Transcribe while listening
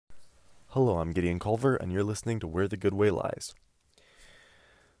Hello, I'm Gideon Culver, and you're listening to Where the Good Way Lies.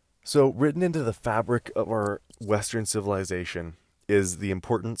 So, written into the fabric of our Western civilization is the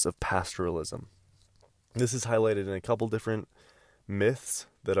importance of pastoralism. This is highlighted in a couple different myths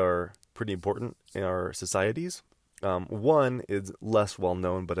that are pretty important in our societies. One is less well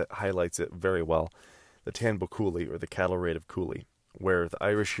known, but it highlights it very well: the Tan Cooley, or the cattle raid of Cooley, where the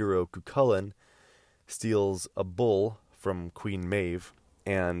Irish hero Cuchulainn steals a bull from Queen Maeve,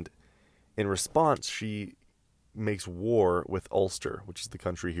 and in response, she makes war with Ulster, which is the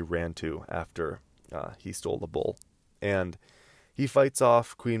country he ran to after he stole the bull. And he fights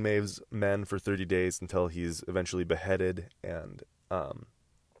off Queen Maeve's men for 30 days until he's eventually beheaded, and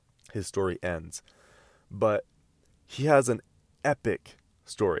his story ends. But he has an epic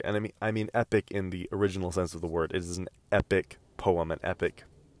story, and I mean epic in the original sense of the word. It is an epic poem, an epic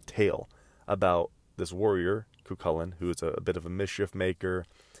tale about this warrior, Cuchulainn, who is a bit of a mischief maker,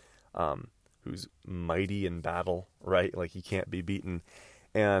 who's mighty in battle, right? Like, he can't be beaten.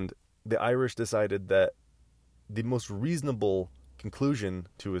 And the Irish decided that the most reasonable conclusion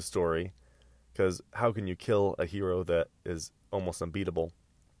to his story, because how can you kill a hero that is almost unbeatable?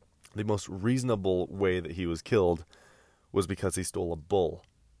 The most reasonable way that he was killed was because he stole a bull,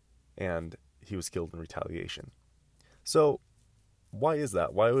 and he was killed in retaliation. So, why is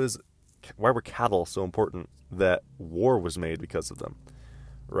that? Why were cattle so important that war was made because of them,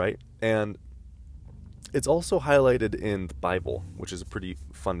 right? And it's also highlighted in the Bible, which is a pretty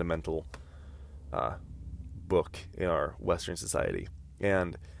fundamental book in our Western society.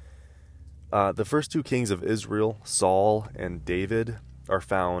 And the first two kings of Israel, Saul and David, are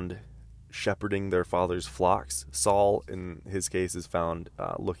found shepherding their father's flocks. Saul, in his case, is found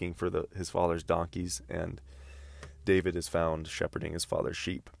looking for his father's donkeys, and David is found shepherding his father's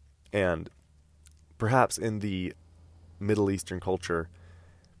sheep. And perhaps in the Middle Eastern culture,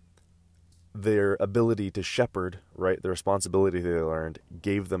 their ability to shepherd, right, the responsibility they learned,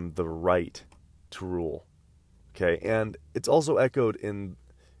 gave them the right to rule. Okay, and it's also echoed in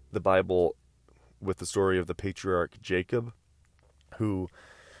the Bible with the story of the patriarch Jacob, who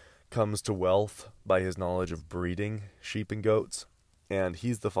comes to wealth by his knowledge of breeding sheep and goats, and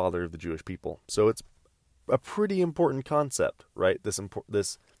he's the father of the Jewish people. So it's a pretty important concept, right? This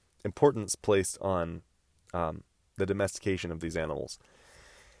importance placed on the domestication of these animals.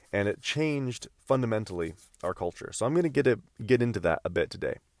 And it changed fundamentally our culture. So I'm going to get into that a bit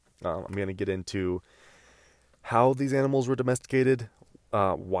today. I'm going to get into how these animals were domesticated,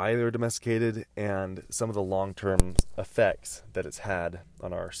 why they were domesticated, and some of the long-term effects that it's had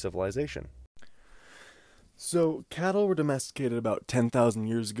on our civilization. So cattle were domesticated about 10,000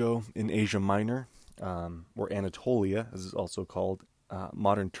 years ago in Asia Minor, or Anatolia, as it's also called,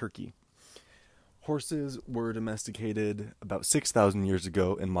 modern Turkey. Horses were domesticated about 6,000 years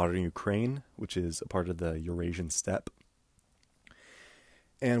ago in modern Ukraine, which is a part of the Eurasian steppe.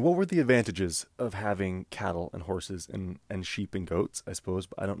 And what were the advantages of having cattle and horses and sheep and goats, I suppose,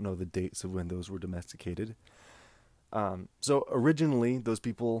 but I don't know the dates of when those were domesticated. So originally, those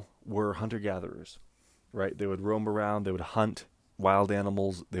people were hunter-gatherers, right? They would roam around, they would hunt wild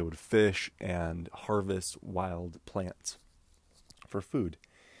animals, they would fish and harvest wild plants for food.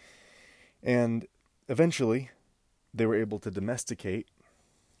 And eventually, they were able to domesticate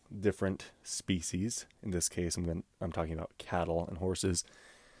different species. In this case, I'm talking about cattle and horses.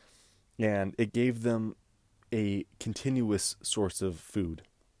 And it gave them a continuous source of food.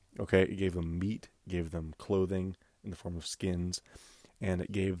 Okay, it gave them meat, gave them clothing in the form of skins, and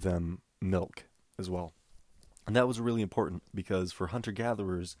it gave them milk as well. And that was really important because for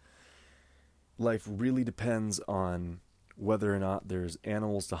hunter-gatherers, life really depends on whether or not there's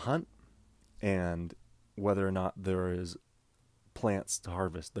animals to hunt and whether or not there is plants to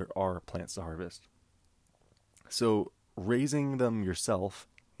harvest. There are plants to harvest. So raising them yourself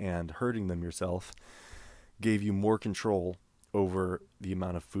and herding them yourself gave you more control over the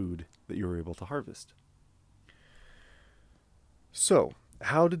amount of food that you were able to harvest. So,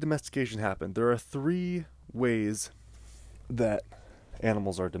 how did domestication happen? There are three ways that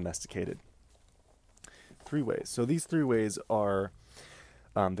animals are domesticated. Three ways. So these three ways are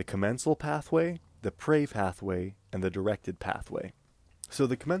the commensal pathway, the prey pathway, and the directed pathway. So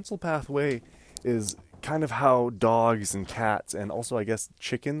the commensal pathway is kind of how dogs and cats, and also I guess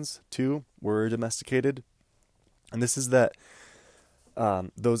chickens too, were domesticated. And this is that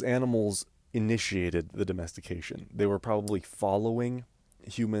those animals initiated the domestication. They were probably following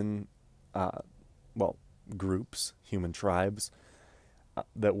human, groups, human tribes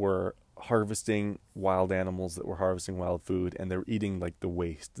that were harvesting wild animals, that were harvesting wild food, and they were eating like the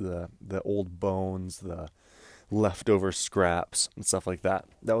waste, the old bones, the leftover scraps and stuff like that.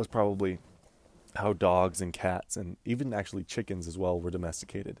 That was probably how dogs and cats and even actually chickens as well were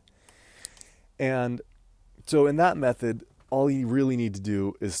domesticated. And so in that method, all you really need to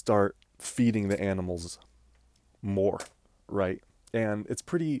do is start feeding the animals more, right? And it's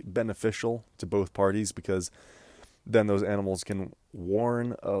pretty beneficial to both parties because then those animals can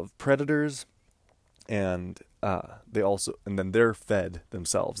warn of predators, and then they're fed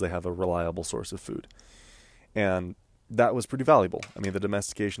themselves. They have a reliable source of food. And that was pretty valuable. I mean, the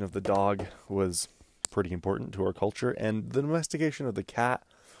domestication of the dog was pretty important to our culture, and the domestication of the cat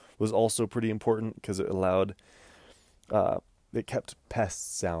was also pretty important because it allowed, it kept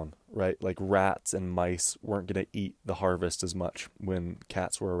pests down, right? Like rats and mice weren't going to eat the harvest as much when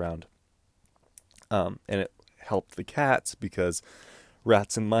cats were around. And it helped the cats because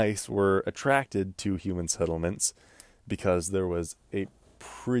rats and mice were attracted to human settlements because there was a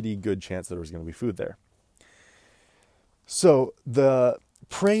pretty good chance that there was going to be food there. So the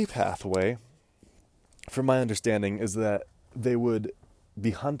prey pathway, from my understanding, is that they would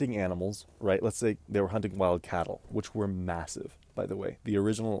be hunting animals, right? Let's say they were hunting wild cattle, which were massive, by the way. The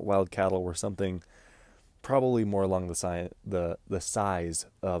original wild cattle were something probably more along the size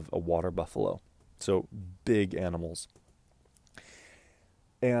of a water buffalo. So big animals.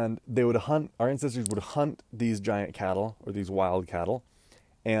 And they would hunt, our ancestors would hunt these giant cattle or these wild cattle,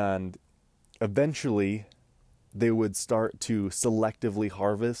 and eventually they would start to selectively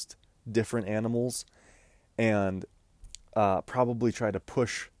harvest different animals and probably try to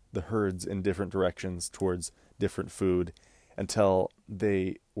push the herds in different directions towards different food until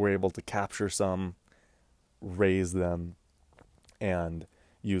they were able to capture some, raise them, and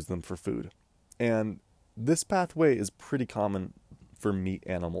use them for food. And this pathway is pretty common for meat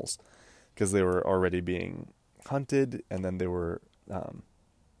animals because they were already being hunted, and then they were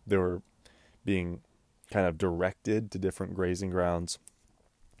being kind of directed to different grazing grounds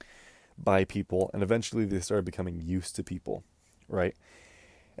by people, and eventually they started becoming used to people, right?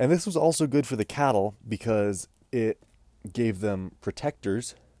 And this was also good for the cattle because it gave them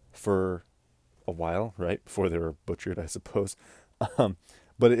protectors for a while, right? Before they were butchered, I suppose.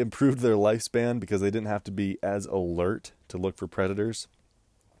 But it improved their lifespan because they didn't have to be as alert to look for predators.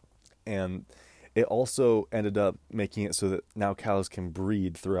 And it also ended up making it so that now cows can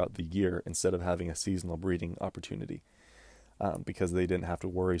breed throughout the year instead of having a seasonal breeding opportunity, because they didn't have to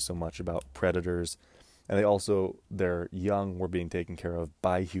worry so much about predators. And their young were being taken care of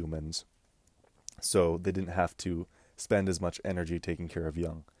by humans, so they didn't have to spend as much energy taking care of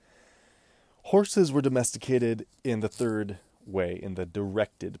young. Horses were domesticated in the third way, in the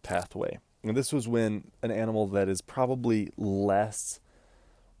directed pathway. And this was when an animal that is probably less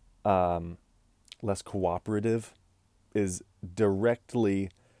cooperative is directly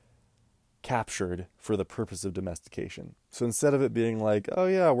captured for the purpose of domestication. So instead of it being like, oh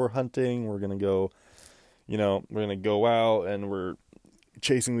yeah, we're hunting, we're going to go out and we're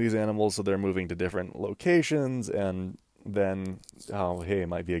chasing these animals so they're moving to different locations, and then, oh, hey, it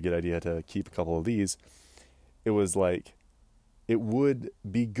might be a good idea to keep a couple of these. It was like, it would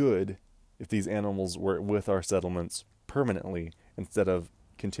be good if these animals were with our settlements permanently instead of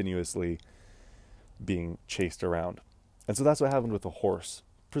continuously being chased around. And so that's what happened with the horse,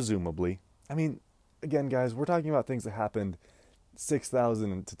 presumably. I mean, again, guys, we're talking about things that happened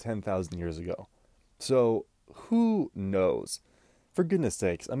 6,000 to 10,000 years ago. So who knows? For goodness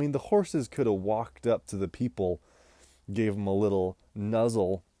sakes, I mean, the horses could have walked up to the people, gave them a little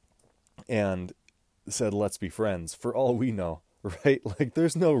nuzzle, and said, let's be friends, for all we know, right? Like,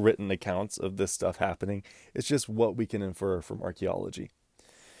 there's no written accounts of this stuff happening. It's just what we can infer from archaeology.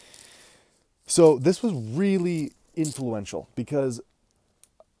 So this was really influential because,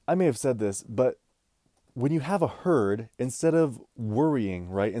 I may have said this, but when you have a herd, instead of worrying,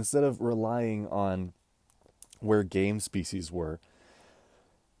 right, instead of relying on where game species were,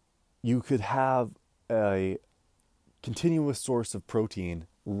 you could have a continuous source of protein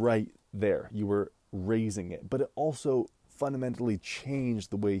right there. You were raising it, but it also fundamentally changed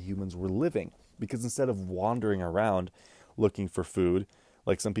the way humans were living, because instead of wandering around looking for food,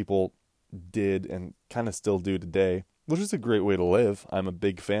 like some people did and kind of still do today, which is a great way to live. I'm a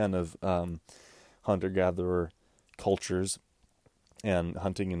big fan of hunter-gatherer cultures, and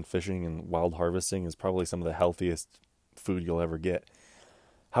hunting and fishing and wild harvesting is probably some of the healthiest food you'll ever get.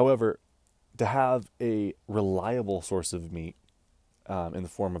 However, to have a reliable source of meat in the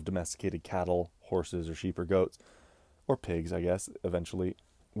form of domesticated cattle, horses or sheep or goats, or pigs, I guess, eventually,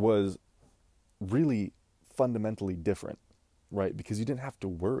 was really fundamentally different, right? Because you didn't have to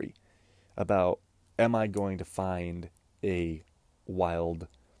worry about, am I going to find a wild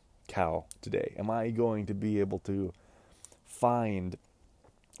cow today? Am I going to be able to find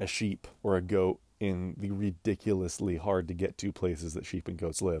a sheep or a goat in the ridiculously hard to get to places that sheep and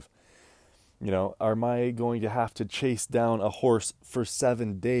goats live? Am I going to have to chase down a horse for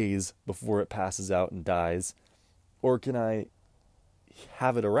 7 days before it passes out and dies? Or can I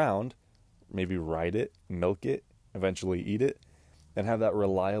have it around, maybe ride it, milk it, eventually eat it, and have that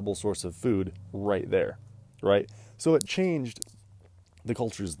reliable source of food right there, right? So it changed the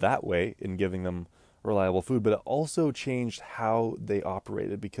cultures that way in giving them reliable food, but it also changed how they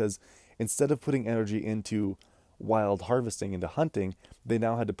operated, because instead of putting energy into wild harvesting, into hunting, they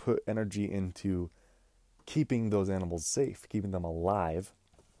now had to put energy into keeping those animals safe, keeping them alive.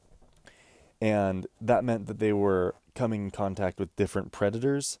 And that meant that they were coming in contact with different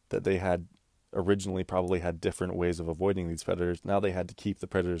predators that they had originally probably had different ways of avoiding these predators. Now they had to keep the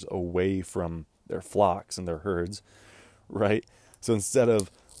predators away from their flocks and their herds, right? So instead of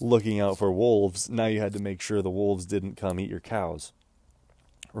looking out for wolves, now you had to make sure the wolves didn't come eat your cows,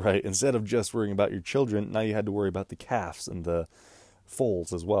 right? Instead of just worrying about your children, now you had to worry about the calves and the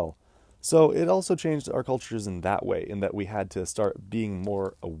foals as well. So it also changed our cultures in that way, in that we had to start being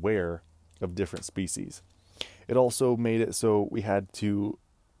more aware of different species. It also made it so we had to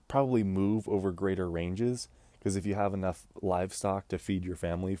probably move over greater ranges, because if you have enough livestock to feed your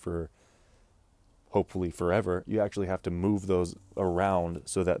family for hopefully forever, you actually have to move those around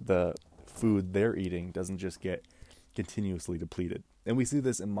so that the food they're eating doesn't just get continuously depleted. And we see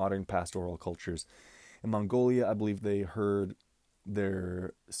this in modern pastoral cultures. In Mongolia, I believe they herd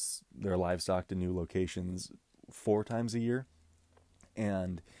their livestock to new locations 4 times a year.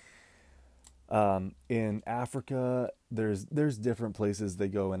 And in Africa, there's different places they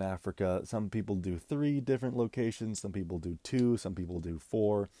go in Africa. Some people do 3 different locations. Some people do 2. Some people do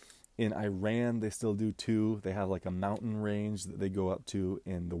 4. In Iran, they still do 2. They have like a mountain range that they go up to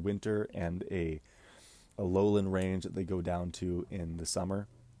in the winter, and a lowland range that they go down to in the summer.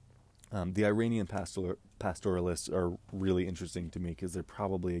 The Iranian pastoralists are really interesting to me, because they're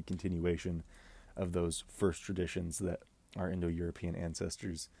probably a continuation of those first traditions that our Indo-European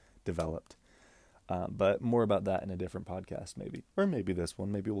ancestors developed. But more about that in a different podcast, maybe. Or maybe this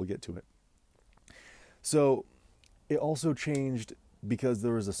one. Maybe we'll get to it. So it also changed because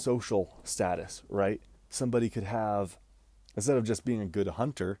there was a social status, right? Somebody could have, instead of just being a good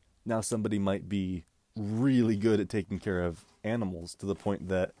hunter, now somebody might be really good at taking care of animals, to the point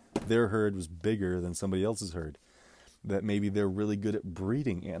that their herd was bigger than somebody else's herd. That maybe they're really good at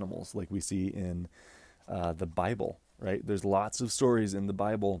breeding animals, like we see in the Bible, right? There's lots of stories in the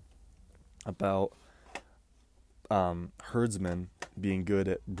Bible about herdsmen being good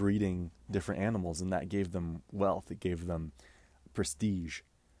at breeding different animals, and that gave them wealth. It gave them prestige.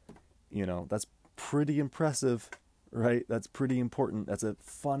 That's pretty impressive, right? That's pretty important. That's a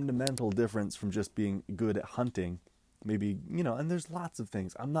fundamental difference from just being good at hunting. Maybe, and there's lots of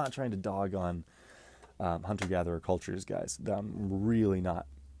things. I'm not trying to dog on hunter-gatherer cultures, guys. I'm really not.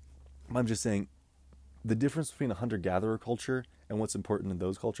 I'm just saying the difference between a hunter-gatherer culture and what's important in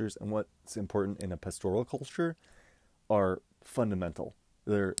those cultures and what's important in a pastoral culture are fundamental.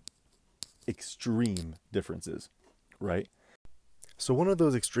 They're extreme differences, right? So one of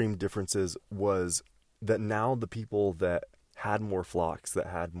those extreme differences was that now the people that had more flocks, that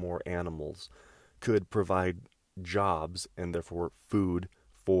had more animals, could provide jobs and therefore food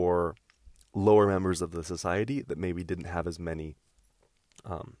for lower members of the society that maybe didn't have as many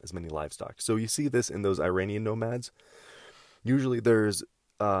livestock. So you see this in those Iranian nomads. Usually there's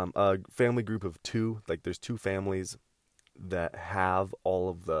a family group of 2, like there's 2 families that have all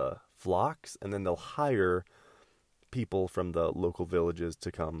of the flocks, and then they'll hire people from the local villages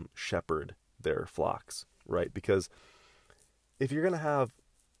to come shepherd their flocks, right? Because if you're going to have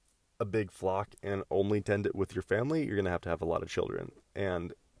a big flock and only tend it with your family, you're going to have a lot of children.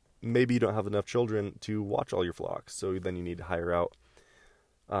 And maybe you don't have enough children to watch all your flocks. So then you need to hire out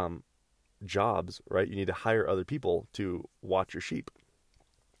jobs, right? You need to hire other people to watch your sheep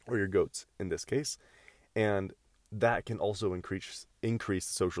or your goats in this case. And that can also increase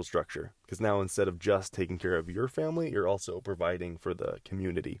social structure, because now instead of just taking care of your family, you're also providing for the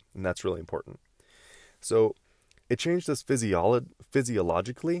community, and that's really important. So it changed us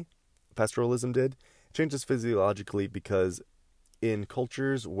physiologically. Pastoralism did. It changed us physiologically because in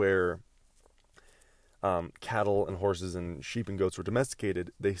cultures where cattle and horses and sheep and goats were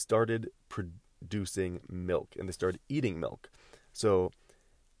domesticated, they started producing milk, and they started eating milk. So,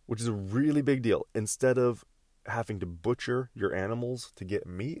 which is a really big deal. Instead of having to butcher your animals to get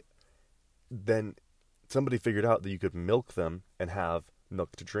meat, then somebody figured out that you could milk them and have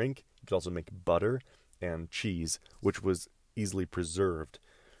milk to drink. You could also make butter and cheese, which was easily preserved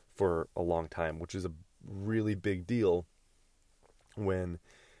for a long time, which is a really big deal when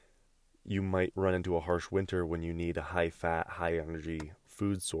you might run into a harsh winter when you need a high fat, high energy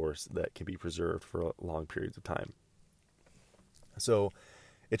food source that can be preserved for long periods of time. So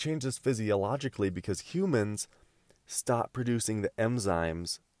it changes physiologically because humans stop producing the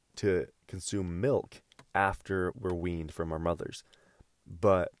enzymes to consume milk after we're weaned from our mothers.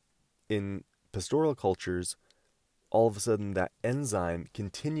 But in pastoral cultures, all of a sudden that enzyme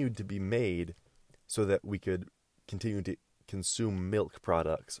continued to be made so that we could continue to consume milk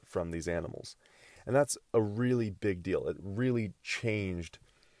products from these animals. And that's a really big deal. It really changed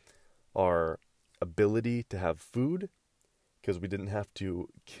our ability to have food because we didn't have to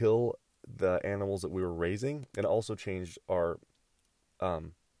kill the animals that we were raising, and it also changed our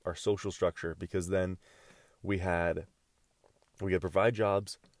social structure because then we could provide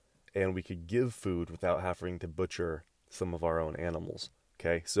jobs and we could give food without having to butcher some of our own animals.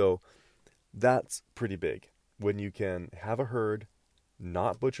 Okay, so that's pretty big. When you can have a herd,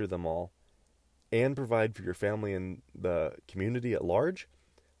 not butcher them all, and provide for your family and the community at large,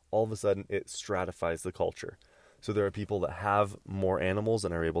 all of a sudden it stratifies the culture. So there are people that have more animals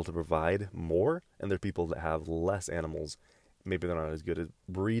and are able to provide more, and there are people that have less animals. Maybe they're not as good at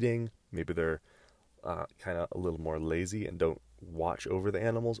breeding. Maybe they're kind of a little more lazy and don't watch over the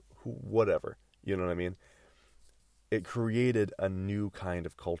animals. Whatever. You know what I mean? It created a new kind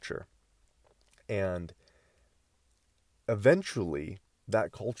of culture. And eventually,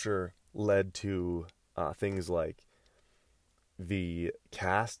 that culture led to things like the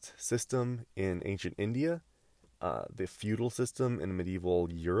caste system in ancient India, the feudal system in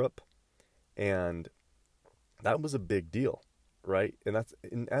medieval Europe, and that was a big deal, right? And that's,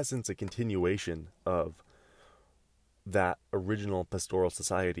 in essence, a continuation of that original pastoral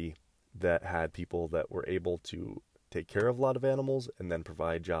society that had people that were able to take care of a lot of animals and then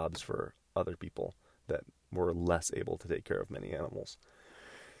provide jobs for other people that were less able to take care of many animals.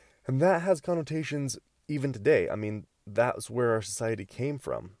 And that has connotations even today. I mean, that's where our society came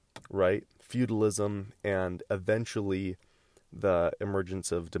from, right? Feudalism and eventually the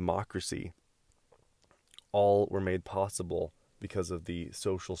emergence of democracy all were made possible because of the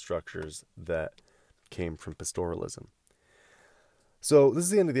social structures that came from pastoralism. So this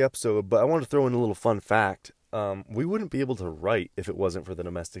is the end of the episode, but I want to throw in a little fun fact. We wouldn't be able to write if it wasn't for the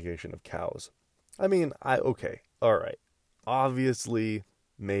domestication of cows. I mean, okay, all right. Obviously,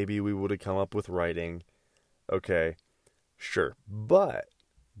 maybe we would have come up with writing. Okay, sure. But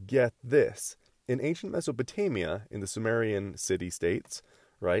get this. In ancient Mesopotamia, in the Sumerian city-states,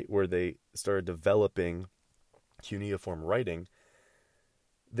 right, where they started developing cuneiform writing,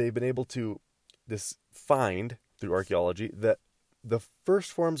 they've been able to find, through archaeology, that the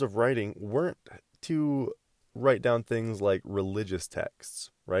first forms of writing weren't to write down things like religious texts,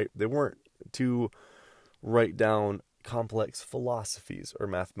 right? They weren't to write down complex philosophies or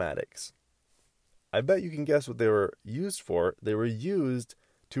mathematics. I bet you can guess what they were used for. They were used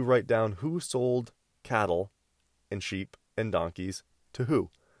to write down who sold cattle and sheep and donkeys to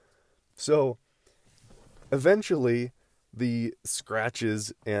who. So eventually the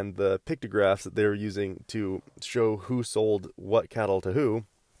scratches and the pictographs that they were using to show who sold what cattle to who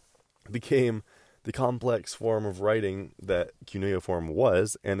became the complex form of writing that cuneiform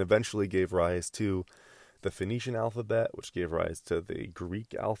was, and eventually gave rise to the Phoenician alphabet, which gave rise to the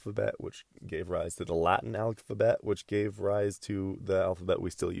Greek alphabet, which gave rise to the Latin alphabet, which gave rise to the alphabet we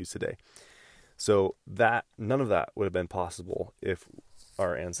still use today. So none of that would have been possible if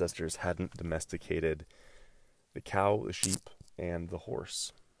our ancestors hadn't domesticated the cow, the sheep, and the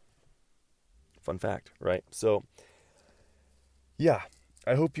horse. Fun fact, right? So, yeah,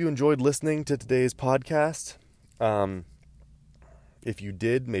 I hope you enjoyed listening to today's podcast. If you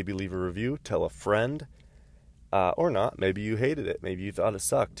did, maybe leave a review, tell a friend, or not. Maybe you hated it. Maybe you thought it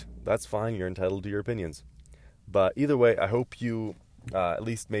sucked. That's fine. You're entitled to your opinions. But either way, I hope you at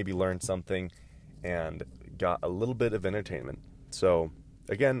least maybe learned something and got a little bit of entertainment. So,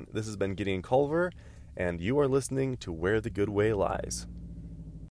 again, this has been Gideon Culver, and you are listening to Where the Good Way Lies.